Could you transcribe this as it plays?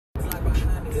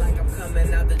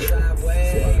coming out the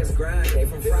driveway. It's grind day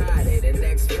from Friday to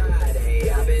next Friday.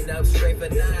 I've been up straight for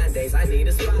 9 days. I need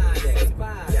a spa day.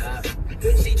 Yeah.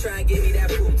 She try and give me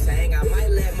that Wu-Tang. I might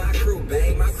let my crew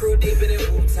bang. My crew deeper than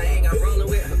Wu-Tang. I'm rolling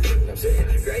with her. I'm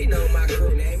saying, girl, you know my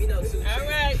crew name. You know too. All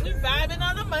right, we vibing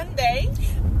on a Monday.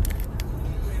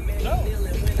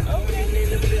 Okay.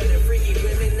 Freaky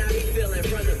women, I be feeling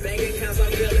from the bank accounts.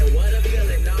 I'm feeling what I'm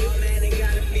feeling. No man ain't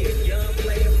gotta be a young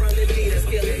player from the D that's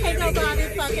killing. Ain't nobody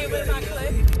fucking with my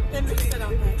click. Let me sit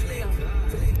on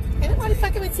that. Ain't nobody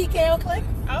fucking with TKO click.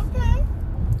 Okay.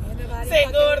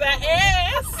 Segura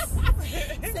ass.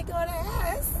 Segura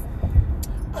ass.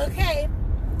 Okay.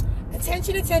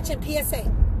 Attention,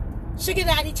 PSA. Sugar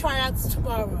Daddy tryouts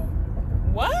tomorrow.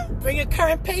 What? Bring a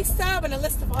current pay stub and a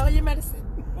list of all your medicine.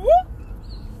 What?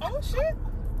 Oh, shit.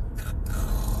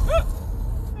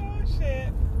 Oh,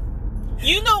 shit.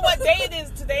 You know what day it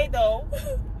is today, though.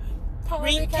 Power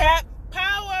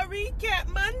Recap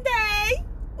Monday.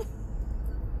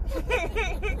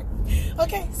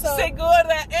 Okay, so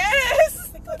Segura ass.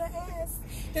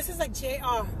 This is like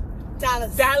JR.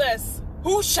 Dallas.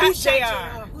 Who shot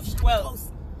JR? Well,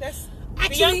 Ghost? That's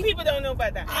Actually, the young people don't know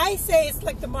about that. I say it's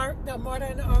like the Murder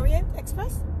in the Orient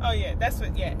Express. Oh yeah, that's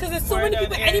what. Yeah, because there's so many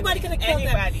people. Anybody could have killed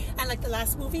them. And like the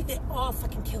last movie, they all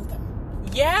fucking killed them.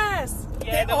 Yes.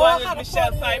 Yeah, the one with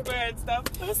Michelle Pfeiffer and stuff.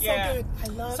 It was so good. I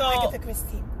love Agatha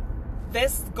Christie.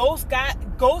 This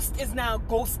Ghost is now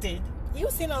ghosted. He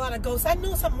was seeing a lot of ghosts. I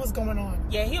knew something was going on.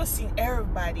 Yeah, he was seeing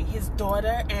everybody. His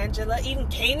daughter, Angela, even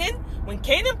Kanan. When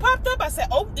Kanan popped up, I said,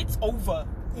 "Oh, it's over."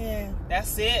 Yeah,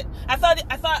 that's it. I thought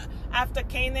after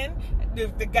Kanan,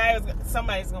 the guy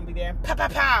somebody's gonna be there. Pow pow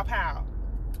pow pow.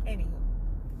 Anywho.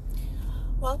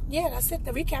 Well, yeah, that's it.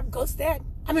 The recap. Ghost dead.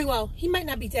 I mean, well, he might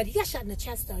not be dead. He got shot in the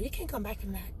chest though. You can't come back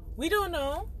from that. We don't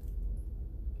know.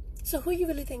 So who you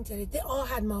really think did it? They all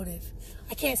had motive.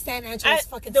 I can't stand Angela's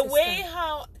fucking the sister. way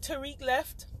how Tariq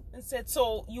left and said,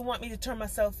 "So you want me to turn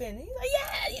myself in?" He's like,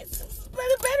 "Yeah, it's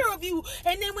better of you.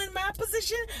 And then when my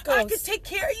position, I could take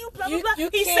care of you." Blah blah blah.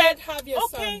 He said, have your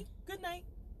 "Okay, son. good night."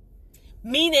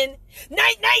 Meaning,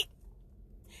 night.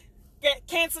 Get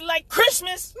canceled like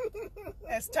Christmas,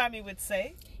 as Tommy would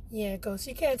say. Yeah, Ghost.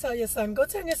 You can't tell your son, "Go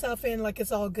turn yourself in," like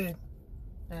it's all good.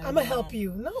 I'm gonna help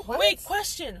you. No, what? Wait,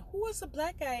 question. Who was the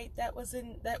black guy that was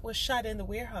shot in the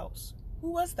warehouse?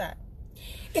 Who was that?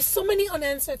 It's so many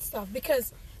unanswered stuff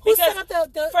because set up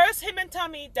the first him and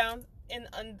Tommy down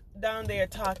there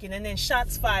talking, and then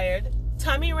shots fired.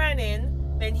 Tommy ran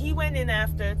in, then he went in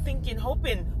after,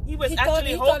 hoping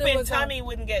Tommy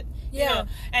wouldn't get you know.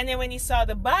 And then when he saw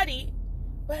the body,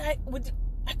 but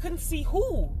I couldn't see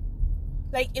who.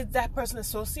 Like, is that person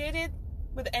associated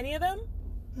with any of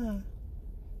them?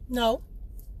 No,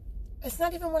 it's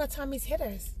not even one of Tommy's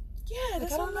hitters. Yeah, I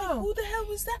don't know. Who the hell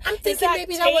was that? I'm thinking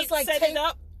maybe that was like set it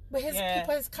up. But his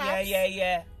people, his cops.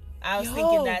 Yeah. I was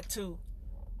thinking that too.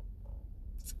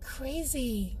 It's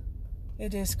crazy.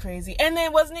 It is crazy. And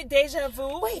then wasn't it deja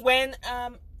vu when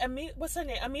what's her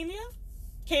name? Amelia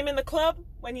came in the club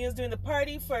when he was doing the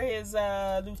party for his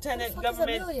lieutenant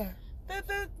government. Amelia?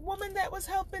 The woman that was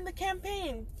helping the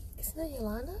campaign. Isn't it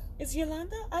Yolanda? Is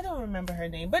Yolanda? I don't remember her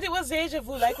name. But it was deja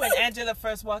vu, like when Angela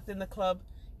first walked in the club.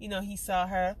 You know, he saw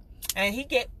her. And he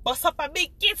bust up a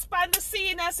big kiss on the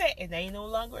scene. I said, it ain't no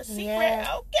longer a secret.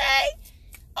 Yeah. Okay.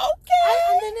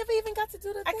 And they never even got to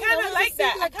do the thing. I kind of like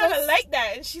that. I kind of like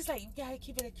that. And she's like, you gotta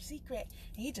keep it a secret.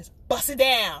 And he just bust it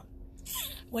down.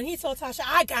 When he told Tasha,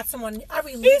 I got someone, I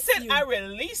release you. He said, I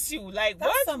release you. Like,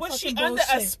 what? Was she under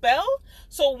a spell?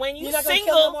 So when you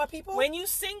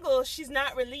single, she's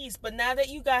not released. But now that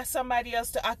you got somebody else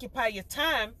to occupy your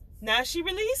time, now she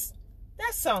released?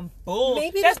 That's some bull.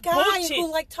 Maybe that's the guy bullshit.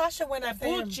 who liked Tasha went after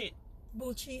him.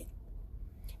 Bullshit.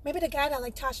 Maybe the guy that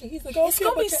liked Tasha, he's like, it's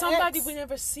gonna be somebody we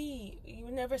never see.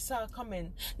 You never saw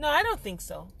coming. No, I don't think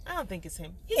so. I don't think it's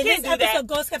him. He can't do that.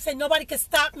 Ghost kept saying, nobody can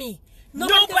stop me.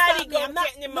 Nobody gonna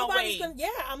get in my way.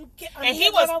 I'm and he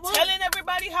was telling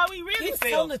everybody how he really feels.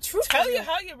 Telling the truth. Tell you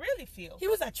how you really feel. He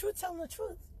was telling the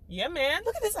truth. Yeah, man.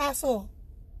 Look at this asshole.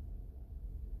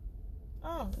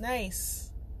 Oh, nice.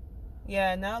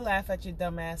 Yeah, now laugh at your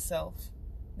dumb ass self.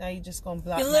 Now you just gonna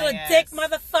block you little dick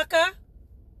motherfucker.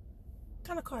 What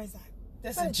kind of car is that?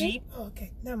 That's a Jeep. Oh,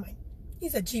 okay. Never mind.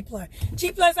 He's a Jeepler.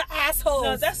 Jeepler's an asshole.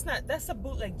 No, that's not. That's a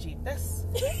bootleg Jeep.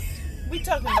 We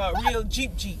talking about real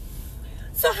Jeep.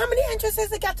 So how many entrances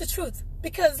they got the truth?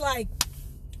 Because like,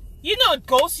 you know,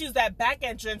 ghosts use that back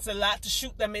entrance a lot to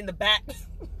shoot them in the back,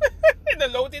 in the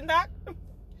loading dock.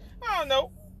 I don't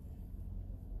know.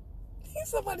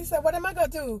 Somebody said, "What am I gonna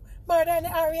do? Murder in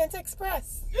the Orient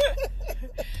Express."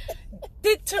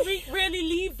 Did Tariq really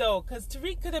leave though? Because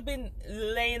Tariq could have been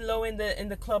laying low in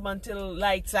the club until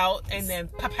lights out, and then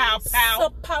pow pow pow. So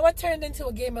Power turned into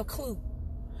a game of Clue.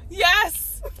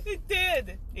 Yes, it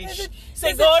did.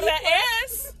 Say go to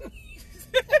S.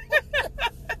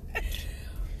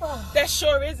 That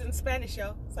sure is in Spanish,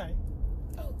 y'all. Sorry.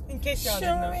 In case y'all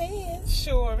didn't know.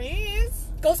 Sure is.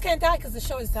 Ghost can't die because the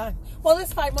show is done. Well,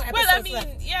 there's 5 more episodes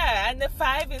left. Yeah, and the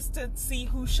 5 is to see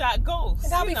who shot Ghost.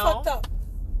 And that'll be fucked up.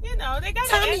 You know, they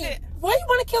gotta end it. Why you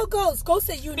want to kill Ghost? Ghost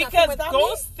said you because nothing without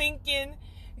Ghost me? thinking,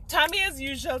 Tommy as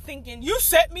usual thinking, you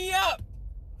set me up.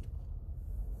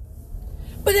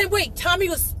 But then wait, Tommy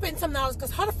was spending some knowledge because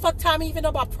how the fuck Tommy even know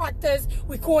about Proctor's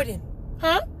recording?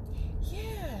 Huh?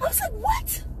 Yeah. I was like,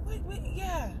 what? Wait,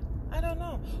 yeah. I don't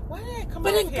know. Why did I come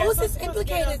But up then here? Ghost is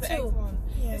implicated too.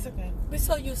 Yeah. It's okay. We're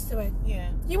so used to it. Yeah.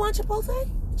 You want Chipotle?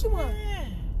 What you want? Yeah.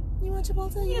 You want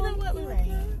Chipotle? You know what? We're right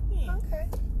here. Yeah. Okay.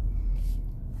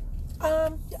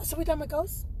 So we done with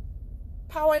Ghost?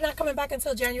 Power not coming back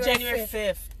until January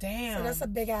 5th. Damn. So that's a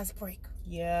big ass break.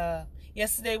 Yeah.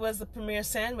 Yesterday was the premiere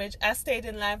sandwich. I stayed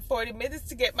in line 40 minutes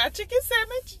to get my chicken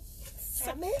sandwich.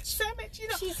 Sandwich, you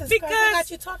know. Jesus because Christ,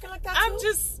 got you talking like that I'm too?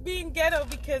 just being ghetto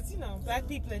because, you know, black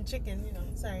people and chicken, you know.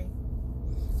 Sorry.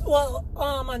 Well,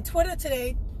 on Twitter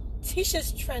today,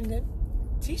 Tisha's trending.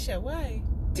 Tisha, why?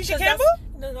 Tisha Because Campbell?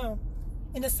 No.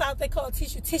 In the South, they call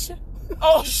Tisha.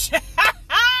 Oh, shit.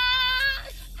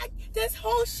 This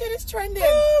whole shit is trending.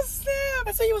 Oh, snap.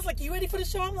 And so he was like, you ready for the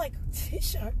show? I'm like,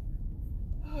 Tisha?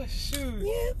 Oh, shoot.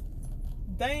 Yeah.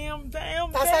 Damn.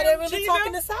 That's how they really talk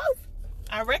in the South?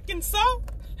 I reckon so.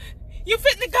 You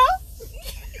fitting to go?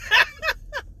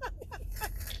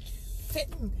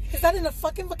 Fitting. Is that in the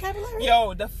fucking vocabulary?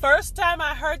 Yo, the first time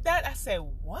I heard that, I said,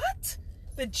 what?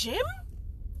 The gym?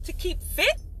 To keep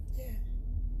fit? Yeah.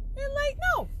 And like,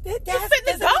 no. There's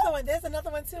another one. There's another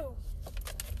one too.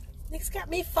 Niggas got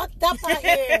me fucked up out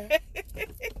here. I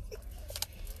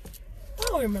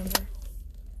don't remember.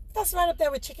 That's right up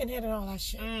there with chicken head and all that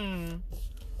shit.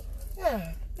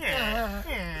 Yeah.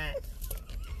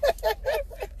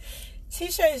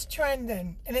 Tisha is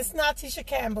trending, and it's not Tisha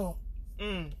Campbell.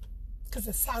 Because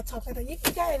the South talk like that. You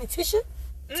got any Tisha?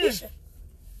 Tisha.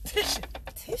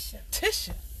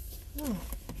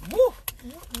 Woo.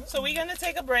 So we're gonna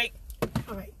take a break.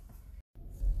 All right.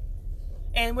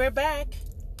 And we're back.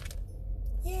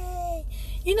 Yay.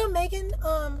 You know Megan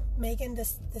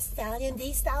the Stallion,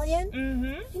 the Stallion?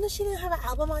 Mm-hmm. You know she didn't have an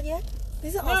album out yet?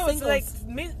 These are all singles. It's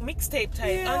like mixtape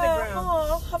type, underground.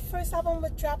 Oh, her first album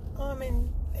would drop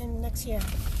in next year.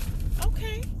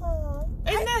 Okay. Oh.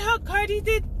 Isn't that how Cardi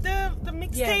did the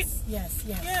mixtape? Yes.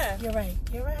 Yeah. You're right.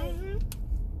 Mm-hmm.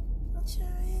 It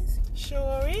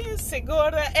sure is.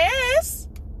 Segura es.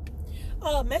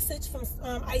 Oh, message from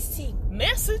Ice-T.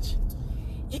 Message?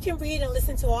 You can read and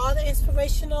listen to all the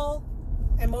inspirational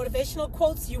and motivational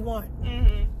quotes you want.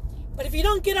 Mm-hmm. But if you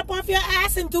don't get up off your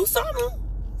ass and do something,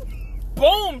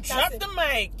 boom, drop the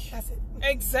mic. That's it.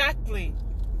 Exactly.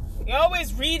 You're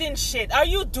always reading shit. Are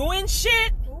you doing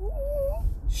shit? Ooh.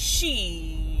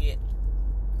 Shit.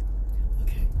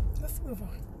 Okay, let's move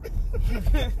on.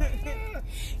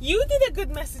 You did a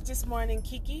good message this morning,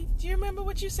 Kiki. Do you remember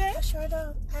what you said? I sure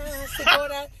don't.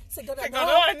 Segura,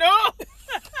 no.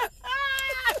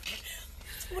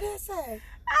 What did I say?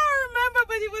 I remember,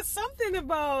 but it was something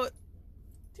about...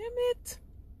 Damn it.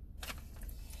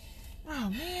 Oh,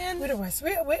 man. What it was?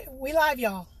 We live,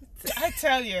 y'all. I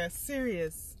tell you,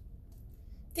 serious.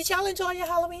 Did y'all enjoy your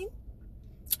Halloween?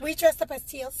 We dressed up as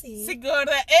TLC.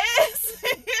 Segura es.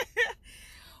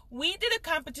 We did a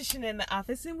competition in the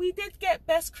office, and we did get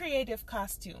Best Creative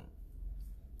Costume.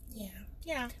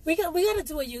 Yeah. We got to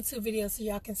do a YouTube video so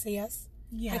y'all can see us.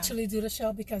 Yeah. Actually do the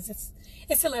show because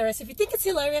it's hilarious. If you think it's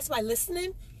hilarious by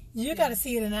listening, you got to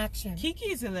see it in action.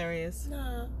 Kiki's hilarious.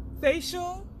 No.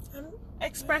 Facial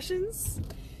expressions,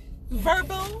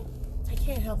 verbal. I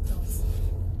can't help those.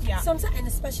 Yeah. Sometimes, and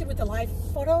especially with the live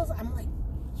photos, I'm like,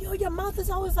 yo, your mouth is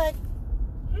always like.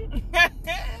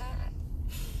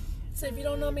 So if you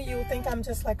don't know me, you would think I'm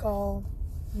just like all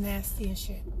nasty and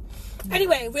shit.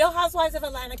 Anyway, Real Housewives of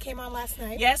Atlanta came on last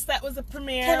night. Yes, that was a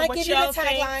premiere. Can I give you the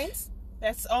taglines?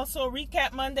 That's also a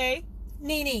recap Monday.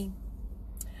 Nene,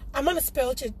 I'm on a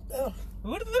spiritual...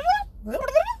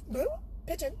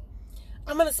 Pigeon.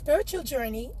 I'm on a spiritual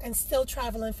journey and still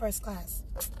traveling first class.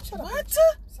 Shut up. What?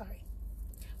 Sorry.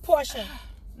 Portia.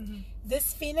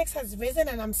 This phoenix has risen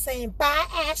and I'm saying bye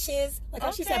ashes. Like how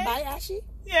she said bye ashy?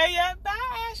 Yeah.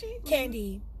 Bye ashy.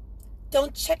 Candy.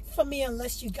 Don't check for me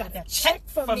unless you gotta check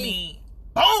for me.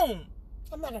 Boom!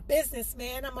 I'm not a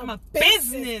businessman. I'm a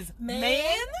business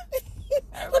man.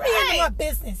 Let me handle my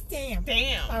business. Damn.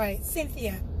 All right,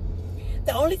 Cynthia.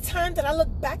 The only time that I look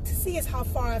back to see is how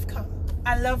far I've come.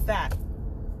 I love that.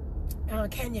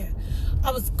 Kenya.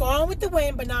 I was gone with the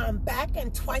wind, but now I'm back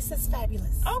and twice as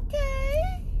fabulous.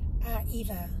 Okay.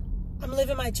 Eva. I'm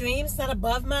living my dreams, not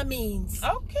above my means.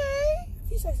 Okay.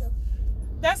 If you say so.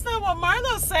 That's not what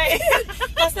Marlo's saying.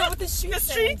 That's not what the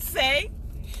streets say.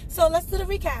 So let's do the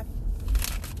recap.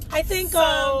 I think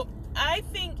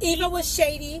Eva was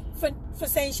shady for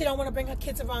saying she don't want to bring her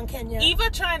kids around Kenya. Eva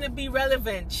trying to be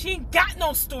relevant. She ain't got no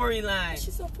storyline.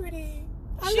 She's so pretty.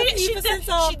 She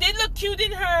did look cute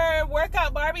in her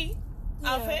workout Barbie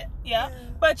outfit. Yeah.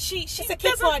 But she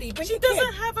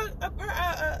doesn't have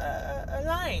a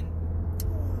line.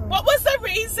 What was the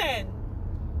reason?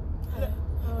 I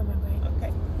don't remember.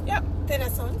 Okay. Yep.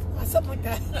 Terason. Something like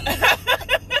that.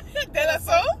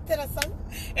 Terason?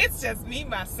 It's just me,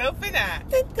 myself, and I.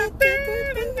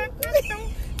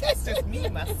 It's just me,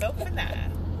 myself, and I.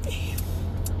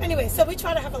 Anyway, so we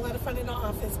try to have a lot of fun in our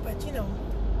office, but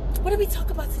what did we talk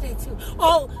about today too?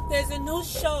 Oh, there's a new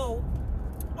show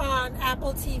on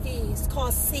Apple TV. It's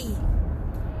called C.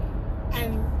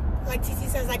 And like TT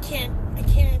says, I can't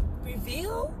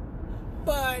reveal,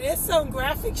 but there's some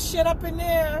graphic shit up in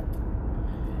there.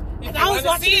 And I was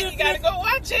watching it. You gotta go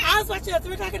watch it. I was watching it at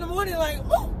 3 o'clock in the morning, like,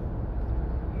 oh.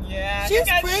 Yeah. She's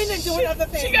praying and doing other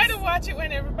things. She gotta watch it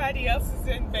when everybody else is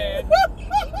in bed.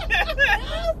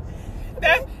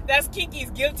 That's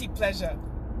Kiki's guilty pleasure.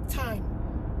 Time.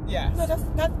 Yeah. No, that's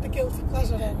not the guilty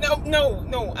pleasure then.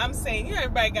 No. I'm saying,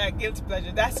 everybody got a guilty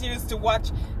pleasure. That's used to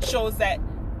watch shows that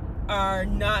are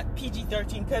not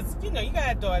PG-13 because, you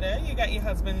got a daughter, you got your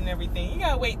husband and everything. You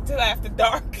gotta wait till after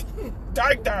dark.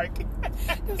 dark. There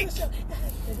was a show.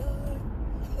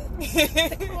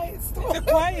 The Quiet Storm. The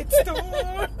Quiet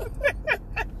Storm.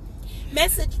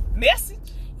 Message.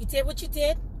 You did what you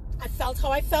did. I felt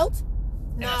how I felt.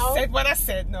 Now, I said what I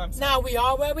said. No, I'm sorry. Now we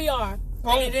are where we are.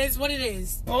 Boom. And it is what it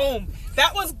is. Boom.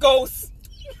 That was Ghost.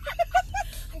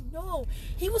 I know.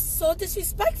 He was so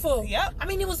disrespectful. Yep. I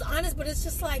mean, he was honest, but it's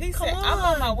just like, come on. I'm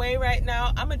on my way right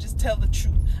now. I'm going to just tell the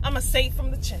truth. I'm going to say it from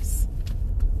the chest.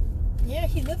 Yeah,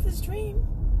 he lived his dream.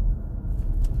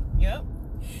 Yep.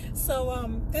 So,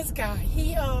 this guy,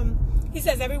 he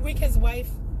says every week his wife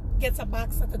gets a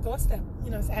box at the doorstep.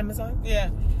 It's Amazon. Yeah.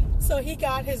 So he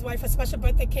got his wife a special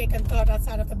birthday cake and threw it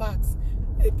outside of the box.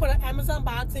 He put an Amazon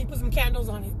box and he put some candles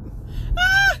on it.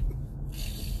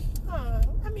 I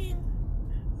mean,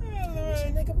 I wish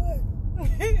a nigga would.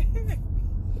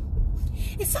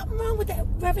 Is something wrong with that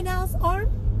Reverend Al's arm?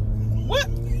 What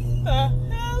the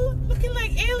hell? Looking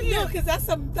like alien. No, because that's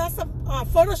some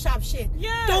Photoshop shit.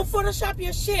 Yeah. Don't Photoshop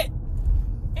your shit.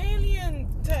 Alien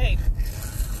type.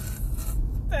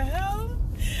 The hell?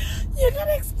 You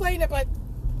gotta explain it, but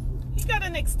he got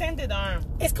an extended arm.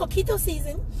 It's coquito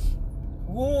season.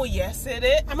 Oh, yes it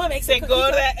is. I'm gonna make some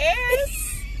coquito.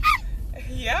 Es.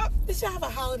 Yep. They should have a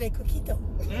holiday coquito.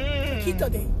 Coquito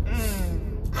day.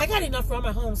 I got enough rum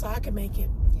at home so I can make it.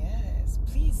 Yes,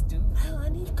 please do. I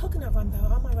need coconut rum though.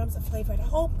 All my rums are flavored. I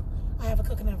hope I have a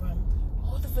coconut rum.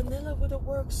 Oh, the vanilla would have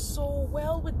worked so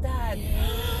well with that.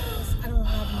 Yes. I don't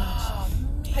have much.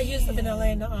 Man. I use the vanilla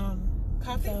in the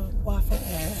coffee, the waffle,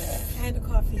 and the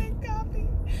coffee. And coffee.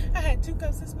 I had 2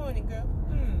 cups this morning, girl.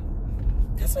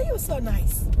 That's why you were so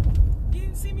nice. You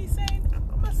didn't see me saying I'm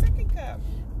on my 2nd cup.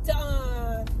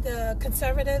 The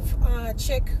conservative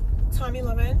chick, Tommy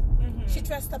Loren, she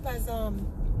dressed up as oh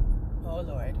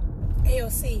Lord,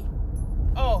 AOC.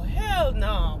 Oh hell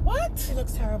no! What? She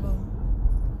looks terrible.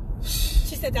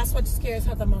 She said that's what scares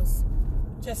her the most.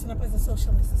 Dressing up as a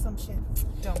socialist or some shit.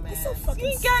 Dumbass. It's so fucking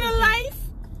you ain't got stupid. a life.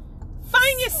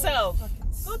 Find yourself. Go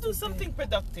do stupid. something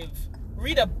productive.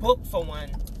 Read a book for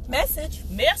one. Message.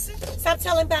 Stop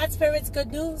telling bad spirits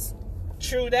good news.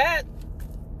 True that.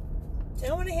 They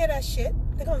don't want to hear that shit.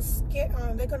 They're gonna scare.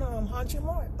 They're gonna haunt you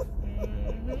more.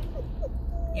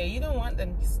 Yeah, you don't want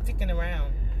them sticking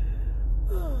around.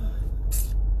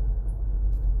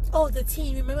 Oh, the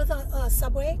teen. Remember the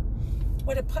subway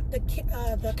where the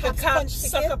cops punched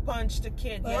the kid? Punched the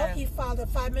kid. Well, yeah. he filed a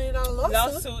 $5 million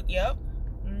lawsuit. Yep.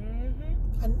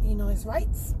 And his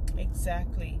rights.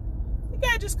 Exactly. The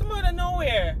guy just come out of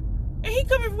nowhere, and he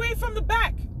coming away from the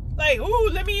back, like, "Ooh,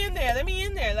 let me in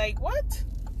there. Like, what?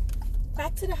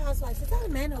 Back to the housewives. Is that a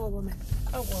man or a woman?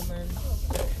 A woman.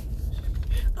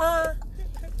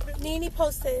 Nene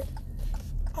posted.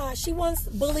 She wants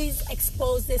bullies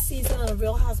exposed this season on the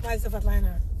Real Housewives of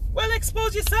Atlanta. Well,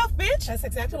 expose yourself, bitch. That's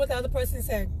exactly what the other person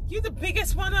said. You're the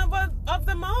biggest one of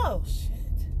them all. Shit.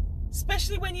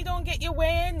 Especially when you don't get your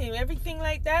way in and everything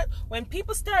like that. When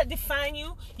people start defying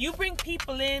you, you bring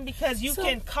people in because you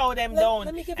can cow them down.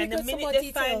 Let me give you and the minute some more they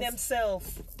details. find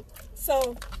themselves.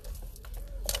 So,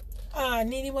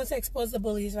 Nene wants to expose the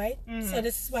bullies, right? So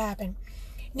this is what happened.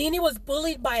 Nene was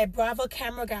bullied by a Bravo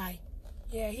camera guy.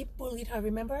 Yeah, he bullied her.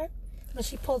 Remember her? When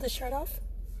she pulled his shirt off?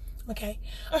 Okay.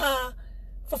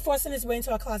 For forcing his way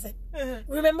into our closet.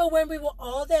 Remember when we were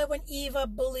all there when Eva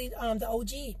bullied the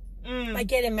OG? By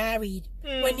getting married.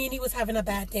 When Nene was having a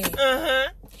bad day.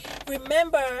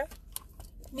 Remember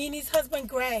Nene's husband,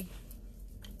 Greg?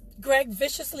 Greg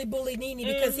viciously bullied Nene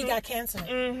because he got cancer.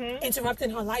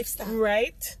 Interrupting her lifestyle.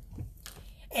 Right.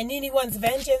 And Nene wants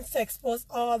vengeance to expose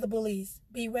all the bullies.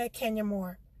 Beware Kenya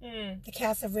Moore. The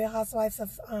cast of Real Housewives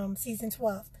of season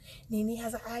 12. Nene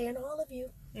has an eye on all of you.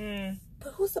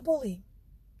 But who's the bully?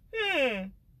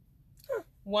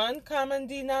 One common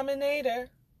denominator.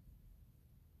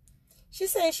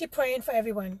 She's saying she's praying for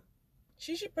everyone.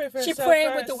 She should pray for herself. She's praying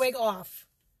first. with the wig off.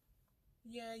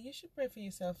 Yeah, you should pray for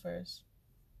yourself first.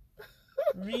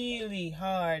 Really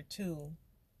hard, too.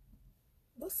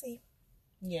 We'll see.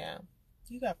 Yeah.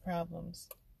 You got problems.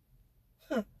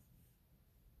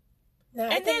 No,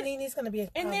 I think Nene's going to be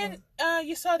a problem. And then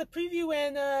you saw the preview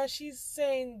when she's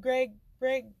saying Greg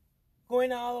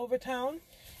going all over town.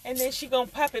 And then she going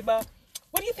to pop it. But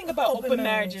what do you think about open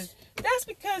marriages? That's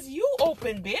because you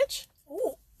open, bitch.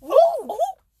 Ooh. Ooh. Ooh.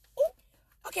 Ooh.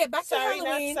 Okay, back to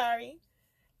Halloween. Not sorry.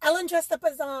 Ellen dressed up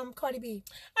as Cardi B.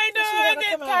 I know, and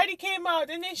then Cardi came out,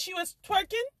 and then she was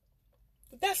twerking.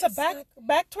 That's a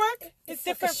back twerk. It's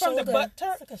different from the butt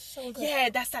twerk. It's like a shoulder. Yeah,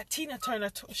 that's that Tina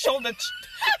Turner shoulder.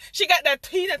 She got that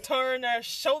Tina Turner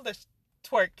shoulder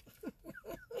twerk.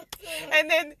 And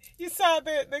then you saw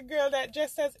the girl that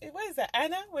just says, what is that,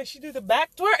 Anna? When she do the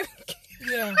back twerk.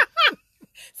 Yeah.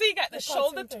 So you got the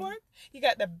shoulder twerk, you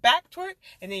got the back twerk,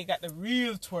 and then you got the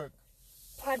real twerk.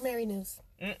 Primary news.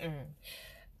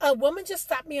 A woman just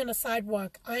stopped me on the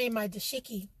sidewalk eyeing my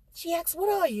dashiki. She asked, "What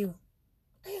are you?"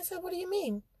 I answered, "What do you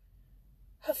mean?"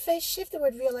 Her face shifted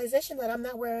with realization that I'm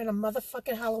not wearing a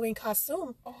motherfucking Halloween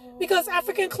costume. Because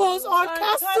African clothes are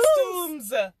costumes. She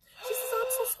says,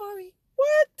 "I'm so sorry."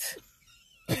 What?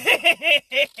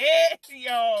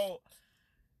 Yo.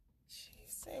 She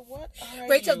said, "What are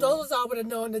Rachel you?" Dolezal would have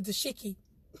known the dashiki.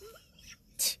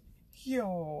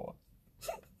 Yo.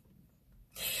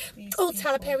 Oh,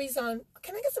 Tyler Perry's on.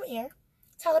 Can I get some air?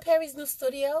 Tyler Perry's new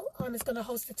studio is going to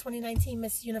host the 2019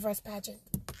 Miss Universe pageant.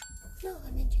 No,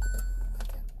 I mean, you can put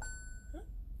it down.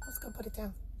 Let's go put it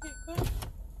down. Yeah, go ahead.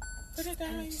 Put it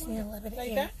down. I just need a little bit of like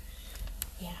air. that?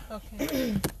 Yeah.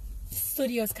 Okay. The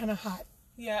studio's kind of hot.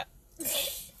 Yeah.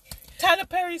 Tyler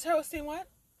Perry's hosting what?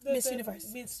 Miss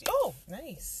Universe. Oh,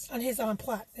 nice. On his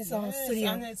plot, his studio.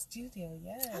 On his studio,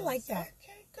 yes. I like that.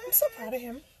 Okay, good. I'm so proud of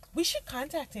him. We should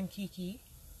contact him, Kiki.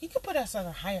 He could put us on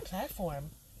a higher platform.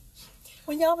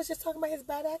 When y'all was just talking about his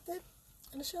bad acting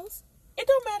on the shows? It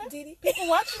don't matter. Didi. People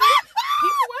watching it.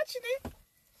 People watching it.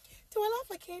 Do I laugh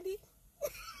like Candy?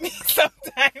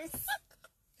 Sometimes.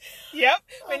 Yep.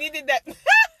 When you did that.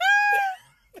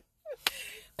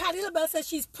 Patti LaBelle says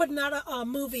she's putting out a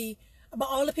movie about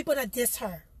all the people that diss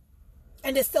her.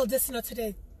 And they're still dissing her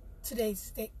today?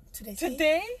 Today?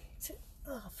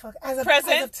 Oh, fuck.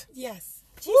 Present? Yes.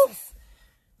 Jesus.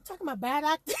 I'm talking about bad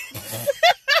acting.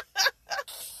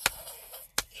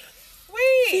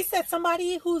 She said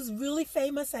somebody who's really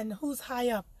famous and who's high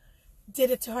up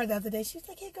did it to her the other day. She was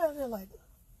like, "Hey, girl," and they're like,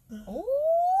 "Oh,"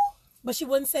 but she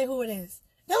wouldn't say who it is.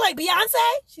 They're like,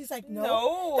 "Beyonce?" She's like,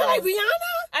 "No." They're like,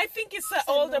 "Rihanna?" I think it's an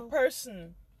older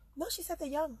person. No, she said they're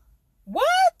young.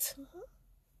 What?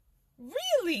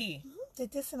 Really? They're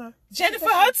dissing her. Jennifer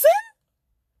Hudson?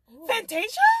 Ooh.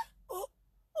 Fantasia? Oh.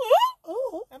 Ooh.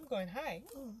 Oh. I'm going high.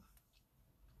 Oh.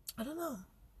 I don't know.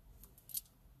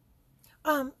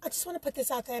 I just want to put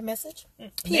this out there, message.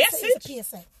 Message? It's a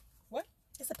PSA. What?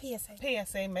 It's a PSA.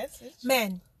 PSA message?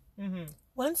 Men.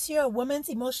 Once your woman's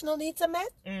emotional needs are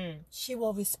met, she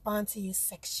will respond to you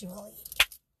sexually.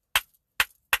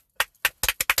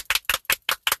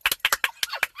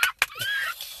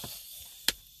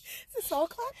 Is this all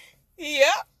clap?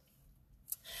 Yeah.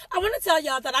 I want to tell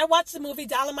y'all that I watched the movie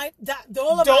Dolomite.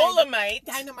 Dolomite.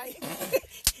 Dynamite.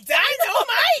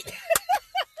 Dynamite.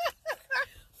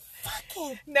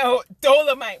 Fucking. No,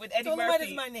 Dolomite with Eddie Dolomite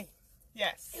Murphy. is my name.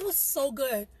 Yes. It was so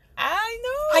good. I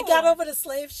know. I got over the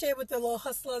slave shit with the little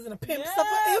hustlers and the pimp stuff.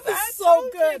 It was so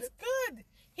good. It's good.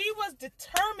 He was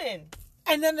determined.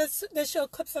 And then they show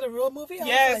clips of the real movie. I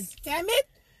was like, damn it.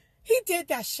 He did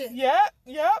that shit. Yep.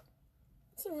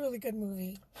 It's a really good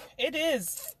movie. It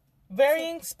is. Very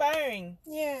inspiring.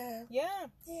 Yeah.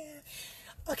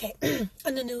 Okay.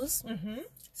 On the news,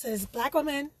 so there's a black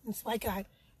woman and this white guy.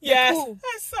 Yes, cool.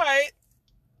 I saw it.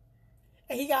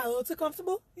 And he got a little too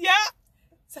comfortable. Yeah.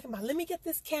 Talking about, let me get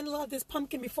this candle out of this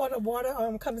pumpkin before the water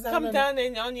comes out. Come down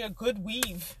and on your good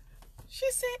weave. She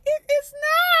said, it is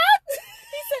not.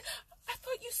 He said, I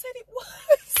thought you said it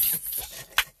was.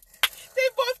 They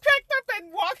both cracked up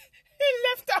and walked and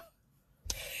left out.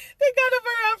 They got up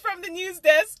around from the news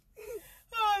desk.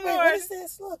 Oh, Wait, Lord. what is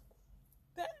this? Look.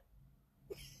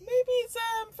 Maybe it's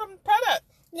from product.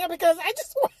 Yeah, because I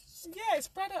just watched. Yeah, it's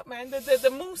product, man. The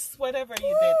mousse, whatever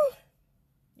you did.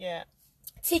 Yeah.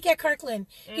 TK Kirkland.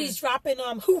 He's dropping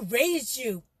Who Raised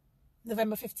You?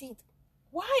 November 15th.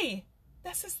 Why?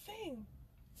 That's his thing.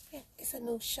 Yeah, it's a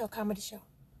new show, comedy show.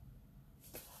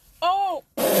 Oh.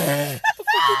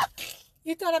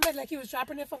 You thought I meant like he was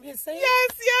dropping it from his stage?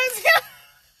 Yes.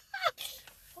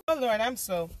 Oh, Lord, I'm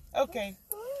so. Okay.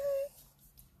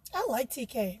 I like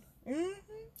TK. Mm-hmm.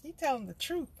 He telling the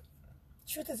truth.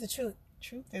 Truth is the truth.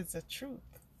 Truth is the truth.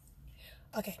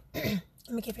 Okay.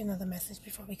 Let me give you another message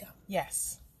before we go.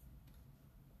 Yes.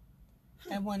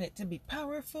 I want it to be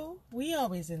powerful. We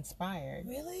always inspired.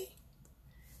 Really?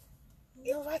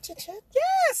 No ratchet shit?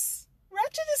 Yes.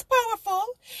 Ratchet is powerful.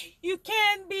 You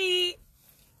can be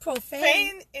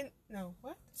profane. No,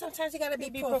 what? Sometimes you gotta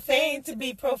be profane to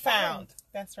be profound.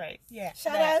 That's right. Yeah.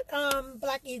 Shout out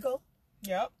Black Eagle.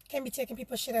 Yep. Can't be taking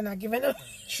people's shit and not giving them.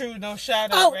 True, no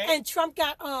shout out, right? And Trump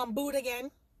got booed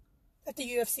again at the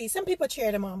UFC. Some people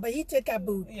cheered him on, but he did got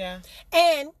booed. Yeah.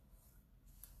 And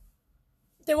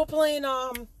they were playing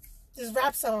this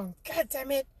rap song. God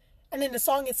damn it. And in the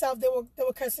song itself they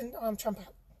were cursing Trump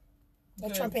out.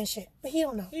 Like Trump ain't shit. But he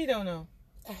don't know. He don't know.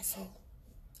 Asshole.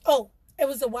 Oh, it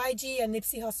was the YG and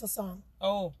Nipsey Hussle song.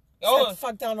 Oh. Like,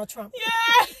 fuck Donald Trump.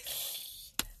 Yeah.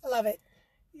 I love it.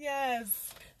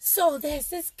 Yes. So there's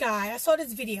this guy. I saw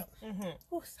this video.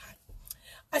 Mm-hmm. Ooh, sorry.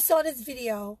 I saw this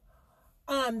video.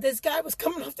 This guy was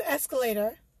coming off the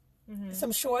escalator. Mm-hmm.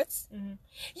 Some shorts. Mm-hmm.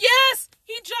 Yes!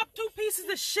 He dropped 2 pieces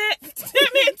of shit.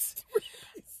 Damn it!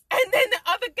 And then the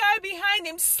other guy behind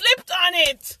him slipped on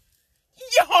it.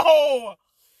 Yo!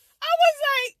 I was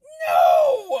like,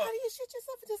 no! How do you shit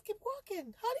yourself and just keep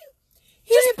walking? How do you...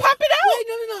 Just pop it out! Wait,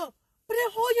 no. But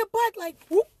then hold your butt like,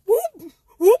 whoop, whoop,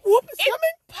 whoop, whoop. It's coming.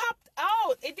 It popped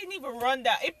out. It didn't even run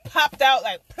down. It popped out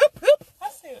like, poop, poop. I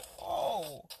said,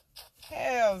 oh,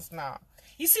 hells no.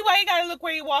 You see why you gotta look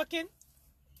where you're walking?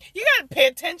 You gotta pay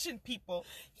attention, people.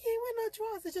 He ain't wearing no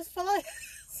drawers. It just fell out.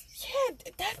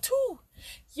 Yeah, that too.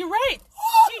 You're right.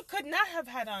 He could not have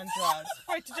had on drawers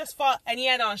for it to just fall. And he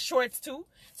had on shorts too.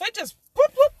 So it just,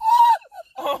 whoop, whoop.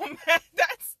 Oh man,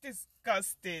 that's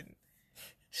disgusting.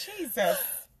 Jesus.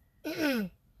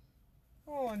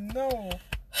 Oh no.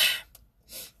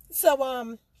 So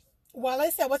while I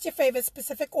said, what's your favorite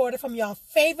specific order from your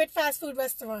favorite fast food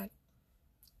restaurant?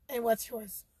 And what's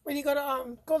yours? When you go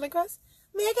to Golden Crust?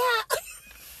 Me got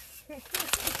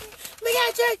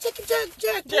jerk, chicken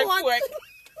jerk pork.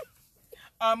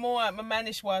 More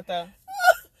Manish water.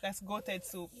 That's goated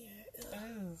soup. Yeah.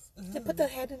 They put the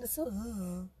head in the soup.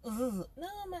 No,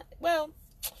 man. Well,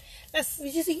 that's...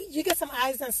 You get some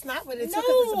eyes and snot with it too because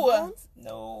it's the bones?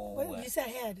 No. What, you said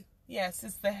head. Yes,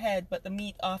 it's the head, but the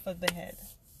meat off of the head.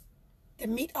 The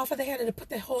meat off of the head, and they put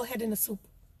the whole head in the soup?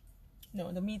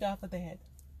 No, the meat off of the head.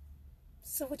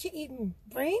 So what you eating?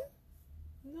 Brain?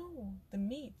 No, the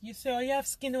meat. You say, oh, you have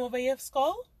skin over your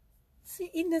skull? So you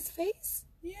eating his face?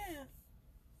 Yeah.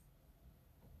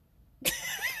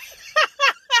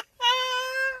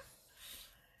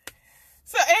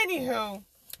 So, anywho.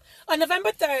 On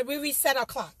November 3rd, we reset our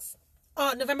clocks.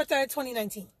 November 3rd,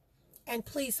 2019. And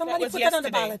please, somebody put that on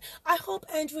the ballot. I hope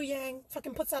Andrew Yang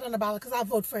fucking puts that on the ballot because I'll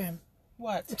vote for him.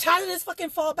 What? I'm tired of this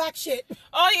fucking fallback shit.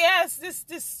 Oh, yes.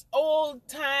 This old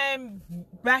time,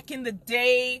 back in the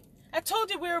day. I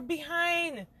told you we were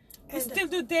behind. We still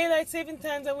do daylight saving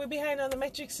times and we're behind on the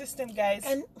metric system, guys.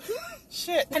 And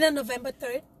shit. And on November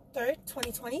 3rd,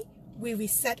 2020, we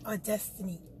reset our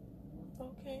destiny.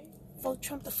 Okay. Vote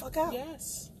Trump the fuck out.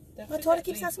 Yes. Definitely. My daughter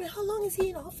keeps asking me, how long is he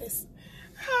in office?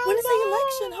 When is the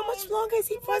election? How much longer is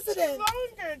he president?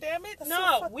 Longer, damn it. That's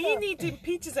no, so we need to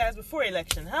impeach his ass before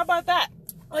election. How about that?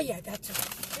 Oh, yeah, that too.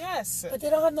 Yes. But they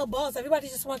don't have no balls. Everybody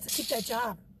just wants to keep their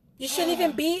job. You shouldn't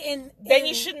even be in Then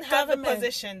you shouldn't have the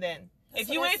position then. That's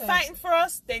if you ain't fighting for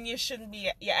us, then you shouldn't be.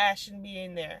 Your ass shouldn't be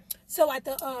in there. So at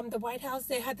the White House,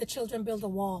 they had the children build a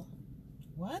wall.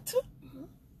 What? Mm-hmm.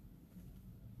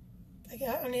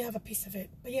 I only have a piece of it,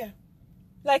 but yeah.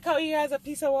 Like how he has a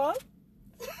piece of wall?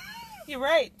 You're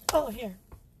right. Oh, here.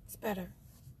 It's better.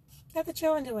 Got the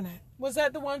children doing that. Was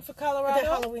that the one for Colorado? The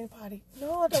Halloween party.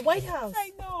 No, the White House.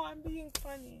 I know, I'm being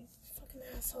funny. Fucking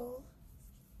asshole.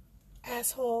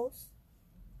 Assholes.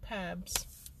 Pabs.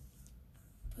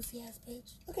 Pussy ass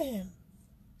bitch. Look at him.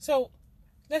 So,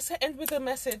 Let's end with a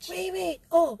message. Wait.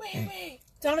 Oh, wait.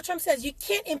 Donald Trump says you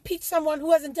can't impeach someone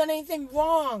who hasn't done anything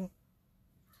wrong.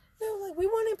 No, like, we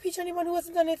won't impeach anyone who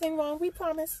hasn't done anything wrong. We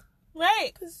promise.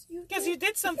 Right. Because you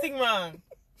did something wrong.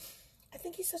 I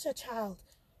think he's such a child.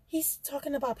 He's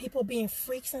talking about people being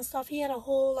freaks and stuff. He had a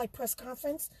whole, like, press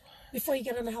conference before he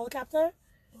got on the helicopter.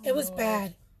 It was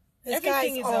bad.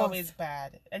 Everything is always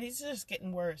bad. And he's just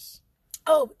getting worse.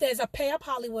 Oh, there's a Pay Up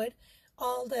Hollywood.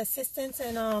 All the assistants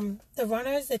and the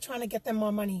runners, they're trying to get them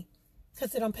more money.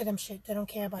 Because they don't pay them shit. They don't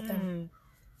care about them.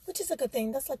 Which is a good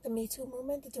thing. That's like the Me Too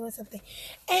movement. They're doing something.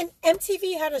 And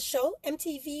MTV had a show.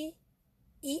 MTV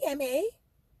EMA.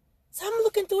 So I'm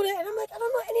looking through it and I'm like, I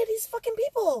don't know any of these fucking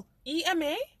people.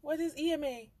 EMA? What is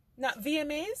EMA? Not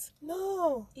VMAs?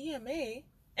 No. EMA?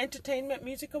 Entertainment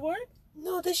Music Award?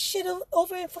 No, this shit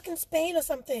over in fucking Spain or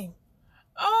something.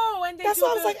 Oh, and that's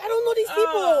why I was like, I don't know these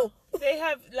people. They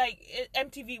have like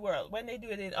MTV World when they do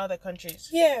it in other countries.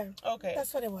 Yeah. Okay.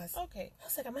 That's what it was. Okay. I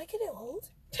was like, am I getting old?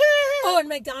 Oh, and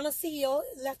McDonald's CEO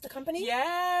left the company?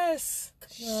 Yes.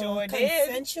 Sure did.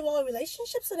 Consensual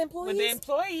relationships with employees? With the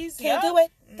employees, Can't do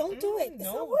it. Don't do it. It's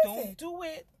not worth it. Don't do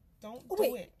it. Don't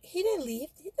do it. He didn't leave.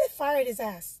 They fired his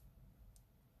ass.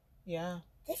 Yeah.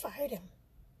 They fired him.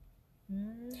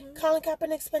 Colin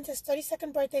Kaepernick spent his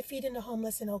 32nd birthday feeding the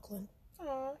homeless in Oakland.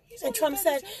 And Trump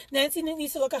said Nancy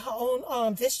needs to look at her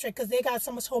own district because they got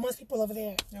so much homeless people over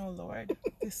there. Oh, Lord.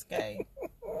 This guy.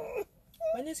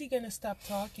 When is he going to stop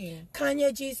talking?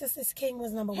 Kanye, Jesus is King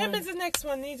was number one. Him is the next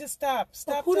one. He just stop.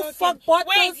 Stop who talking. The fuck bought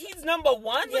Wait, those? He's number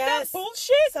one with that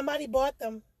bullshit? Somebody bought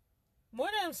them. More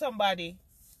than somebody.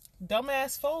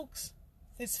 Dumbass folks.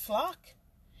 His flock.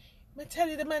 I tell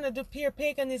you, the man of the pure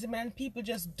paganism and people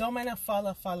just dumb and a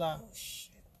follow. Oh,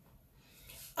 shit.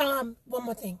 One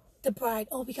more thing. The bride.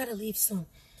 Oh, we gotta leave soon.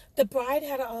 The bride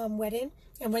had a wedding,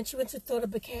 and when she went to throw the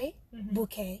bouquet.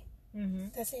 Did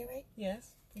I say it right?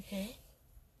 Yes. Okay.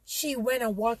 She went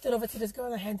and walked it over to this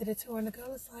girl and handed it to her, and the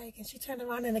girl was like, and she turned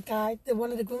around and the guy,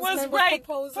 one of the groomsmen was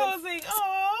proposing.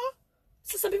 Aww.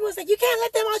 So some people was like, you can't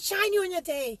let them outshine you in your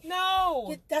day.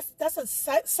 No. That's a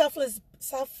selfless.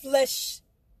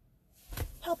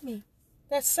 Help me.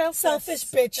 That's selfish. Selfish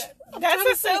bitch.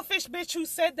 That's a selfish bitch who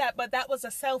said that, but that was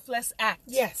a selfless act.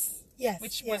 Yes.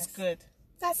 Which was good.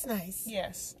 That's nice.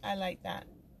 Yes, I like that.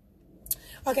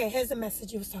 Okay, here's the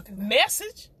message you was talking about.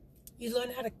 Message? You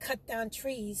learn how to cut down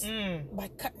trees by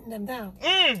cutting them down.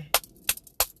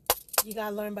 You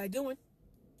gotta learn by doing.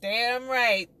 Damn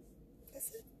right.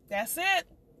 That's it. That's it.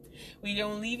 We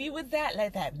don't leave you with that.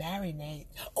 Let that marinate.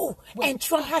 Oh, and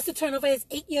Trump has to turn over his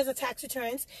 8 years of tax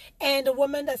returns. And the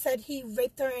woman that said he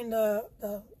raped her in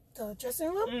the dressing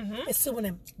room is suing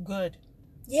him. Good.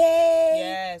 Yay.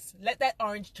 Yes. Let that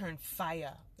orange turn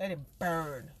fire. Let it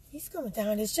burn. He's going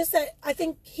down. It's just that I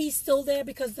think he's still there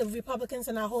because the Republicans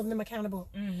are not holding him accountable.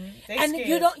 And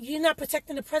you're not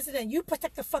protecting the president. You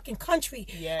protect the fucking country.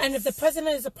 Yes. And if the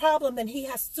president is a problem, then he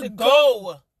has to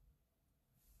go.